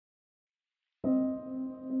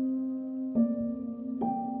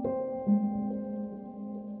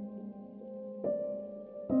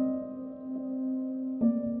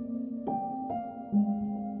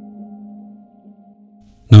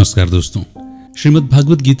नमस्कार दोस्तों, श्रीमद्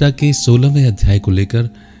भागवत गीता के 16वें अध्याय को लेकर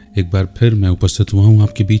एक बार फिर मैं उपस्थित हुआ हूं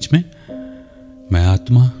आपके बीच में। मैं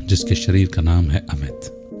आत्मा जिसके शरीर का नाम है अमित।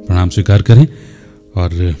 प्रणाम स्वीकार करें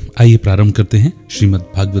और आइए प्रारंभ करते हैं श्रीमद्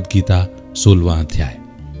भागवत गीता 16वां अध्याय।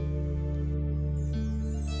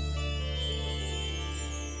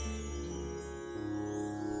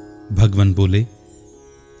 भगवान बोले,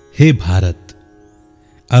 हे भारत,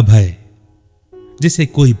 अभय जिसे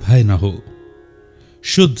कोई भय न हो,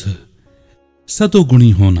 शुद्ध सतोगुणी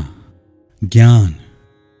होना, ज्ञान,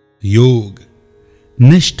 योग,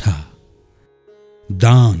 निष्ठा,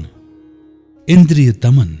 दान, इंद्रिय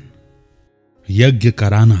दमन, यज्ञ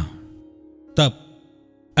कराना, तप,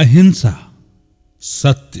 अहिंसा,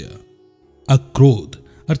 सत्य, अक्रोध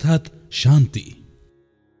अर्थात शांति,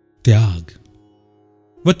 त्याग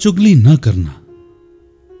व चुगली न करना,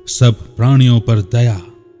 सब प्राणियों पर दया,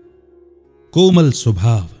 कोमल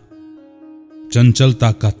स्वभाव,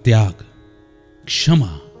 चंचलता का त्याग,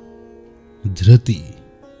 क्षमा, धृति,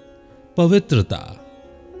 पवित्रता,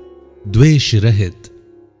 द्वेष रहित,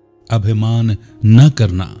 अभिमान न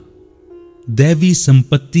करना, दैवी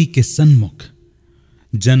संपत्ति के सन्मुख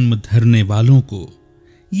जन्म धरने वालों को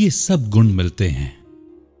ये सब गुण मिलते हैं।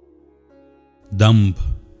 दंभ,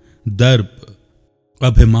 दर्प,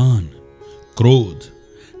 अभिमान, क्रोध,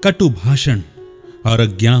 कटु भाषण और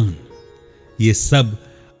अज्ञान, ये सब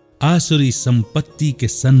आसुरी संपत्ति के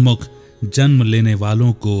सन्मुख जन्म लेने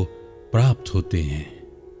वालों को प्राप्त होते हैं।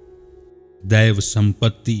 दैव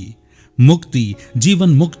संपत्ति मुक्ति, जीवन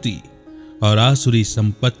मुक्ति और आसुरी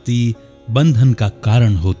संपत्ति बंधन का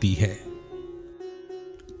कारण होती है।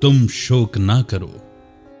 तुम शोक ना करो,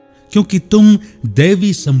 क्योंकि तुम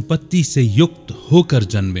दैवी संपत्ति से युक्त होकर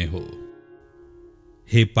जन्मे हो।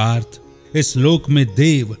 हे पार्थ, इस लोक में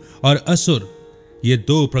देव और असुर ये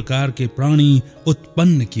दो प्रकार के प्राणी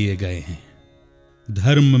उत्पन्न किए गए हैं।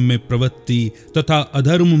 धर्म में प्रवृत्ति तथा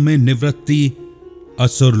अधर्म में निवृत्ति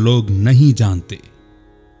असुर लोग नहीं जानते।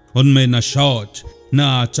 उनमें न शौच, न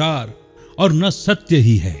आचार और न सत्य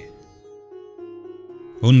ही है।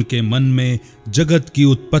 उनके मन में जगत की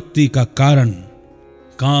उत्पत्ति का कारण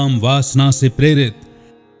काम वासना से प्रेरित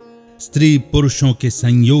स्त्री पुरुषों के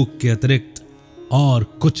संयोग के अतिरिक्त और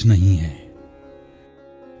कुछ नहीं है।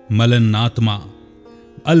 मलन आत्मा,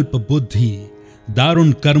 अल्प बुद्धि,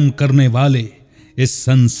 दारुण कर्म करने वाले इस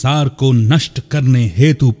संसार को नष्ट करने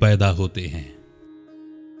हेतु पैदा होते हैं,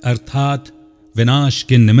 अर्थात विनाश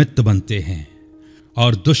के निमित्त बनते हैं।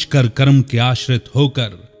 और दुष्कर कर्म के आश्रित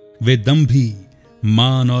होकर वे दंभी,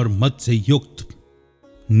 मान और मद से युक्त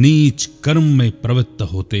नीच कर्म में प्रवृत्त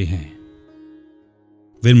होते हैं।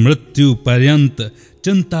 वे मृत्यु पर्यंत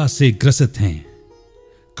चिंता से ग्रसित हैं।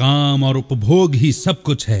 काम और उपभोग ही सब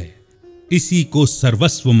कुछ है, इसी को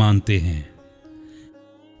सर्वस्व मानते हैं।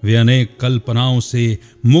 वे अनेक कल्पनाओं से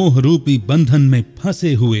मोह रूपी बंधन में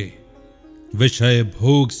फंसे हुए विषय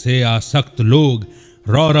भोग से आसक्त लोग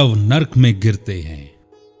रौरव नरक में गिरते हैं।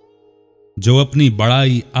 जो अपनी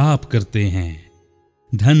बड़ाई आप करते हैं,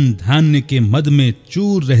 धन धान्य के मद में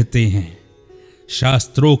चूर रहते हैं,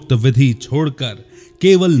 शास्त्रोक्त विधि छोड़कर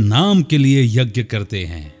केवल नाम के लिए यज्ञ करते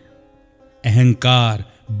हैं, अहंकार,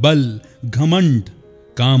 बल, घमंड,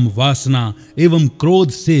 काम वासना एवं क्रोध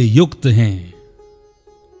से युक्त हैं,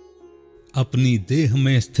 अपनी देह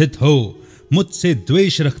में स्थित हो मुझसे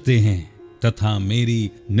द्वेष रखते हैं तथा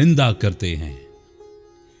मेरी निंदा करते हैं।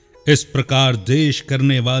 इस प्रकार द्वेष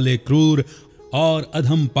करने वाले क्रूर और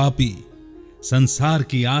अधम पापी संसार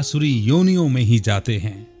की आसुरी योनियों में ही जाते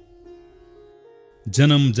हैं।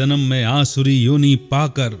 जन्म जन्म में आसुरी योनि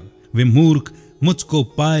पाकर वे मूर्ख मुझको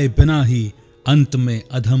पाए बिना ही अंत में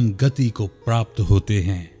अधम गति को प्राप्त होते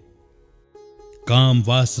हैं। काम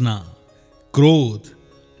वासना, क्रोध,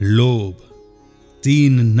 लोभ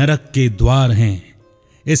तीन नरक के द्वार हैं।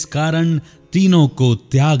 इस कारण तीनों को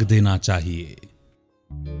त्याग देना चाहिए।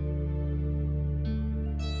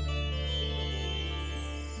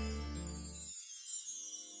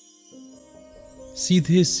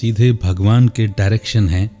 सीधे सीधे भगवान के डायरेक्शन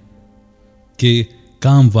है कि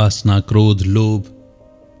काम वासना, क्रोध, लोभ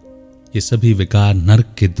ये सभी विकार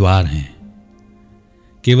नरक के द्वार हैं।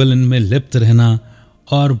 केवल इनमें लिप्त रहना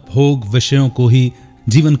और भोग विषयों को ही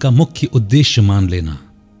जीवन का मुख्य उद्देश्य मान लेना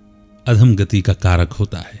अधम गति का कारक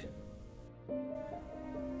होता है।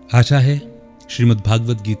 आशा है श्रीमद्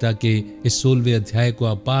भागवत गीता के इस 16वें अध्याय को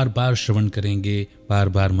आप बार बार श्रवण करेंगे, बार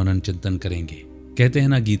बार मनन चिंतन करेंगे। कहते हैं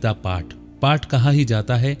ना, गीता पाठ पाठ कहा ही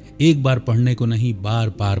जाता है एक बार पढ़ने को नहीं, बार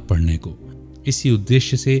बार पढ़ने को। इसी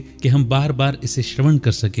उद्देश्य से कि हम बार बार इसे श्रवण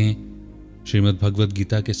कर सकें, श्रीमद् भगवत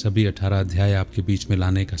गीता के सभी 18 अध्याय आपके बीच में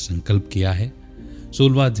लाने का संकल्प किया है।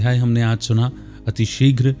 16वां अध्याय हमने आज सुना, अति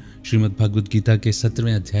शीघ्र श्रीमद् भगवद गीता के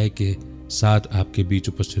 17वें अध्याय के साथ आपके बीच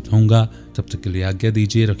उपस्थित होऊंगा। तब तक के लिए आज्ञा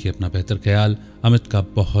दीजिए, रखिए अपना बेहतर ख्याल। अमित का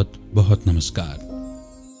बहुत बहुत नमस्कार।